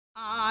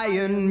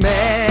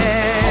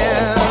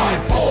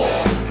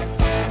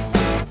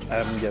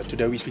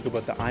Today we speak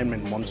about the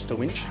Ironman Monster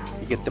winch.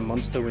 You get the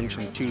Monster winch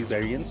in two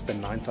variants, the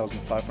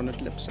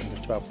 9,500 lips and the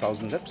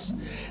 12,000 lips.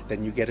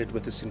 Then you get it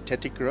with a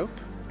synthetic rope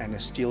and a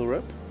steel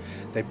rope.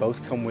 They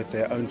both come with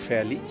their own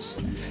fair leads.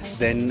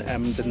 Then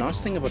the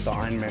nice thing about the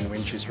Ironman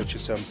winches, which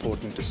is so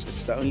important, is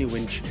it's the only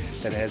winch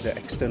that has an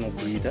external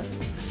breather.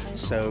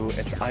 So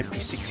it's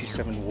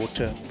IP67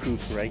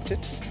 waterproof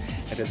rated.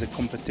 It has a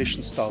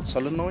competition style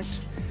solenoid,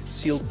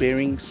 sealed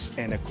bearings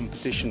and a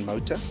competition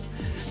motor.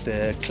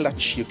 The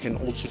clutch, you can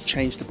also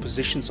change the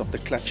positions of the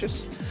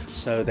clutches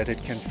so that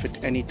it can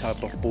fit any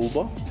type of bull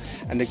bar.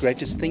 And the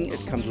greatest thing, it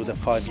comes with a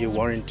 5-year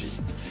warranty.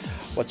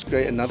 What's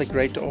great, another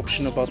great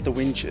option about the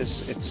winch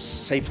is its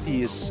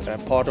safety is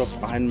part of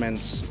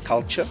Ironman's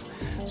culture.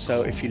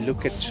 So if you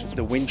look at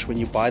the winch, when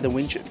you buy the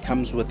winch, it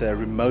comes with a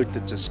remote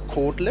that is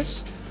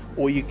cordless,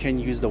 or you can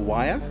use the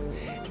wire,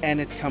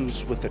 and it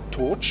comes with a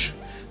torch.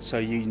 So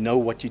you know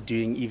what you're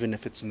doing even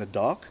if it's in the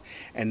dark.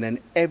 And then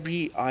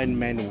every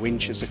Ironman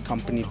winch is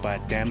accompanied by a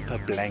damper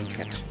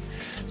blanket.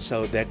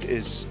 So that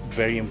is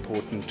very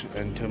important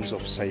in terms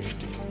of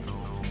safety.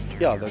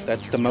 Yeah,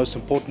 that's the most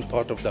important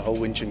part of the whole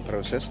winching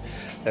process.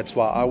 That's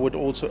why I would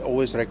also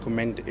always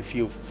recommend, if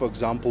you, for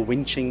example,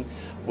 winching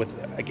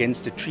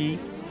against a tree,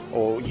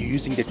 or you're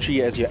using the tree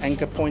as your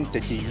anchor point,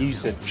 that you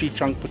use a tree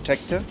trunk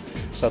protector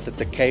so that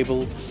the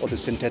cable or the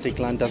synthetic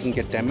line doesn't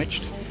get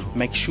damaged.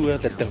 Make sure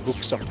that the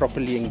hooks are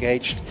properly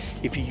engaged.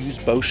 If you use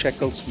bow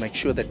shackles, make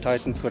sure they're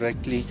tightened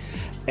correctly.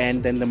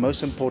 And then the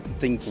most important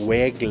thing,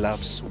 wear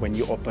gloves when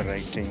you're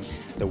operating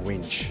the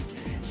winch.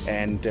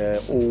 And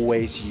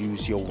always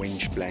use your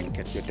winch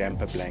blanket, your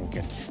damper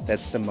blanket.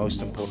 That's the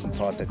most important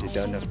part, that you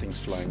don't have things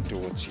flying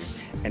towards you.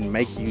 And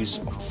make use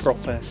of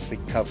proper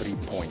recovery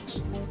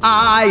points.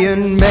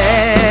 Ironman.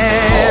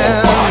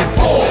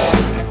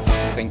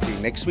 Thank you.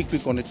 Next week we're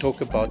going to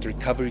talk about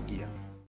recovery gear.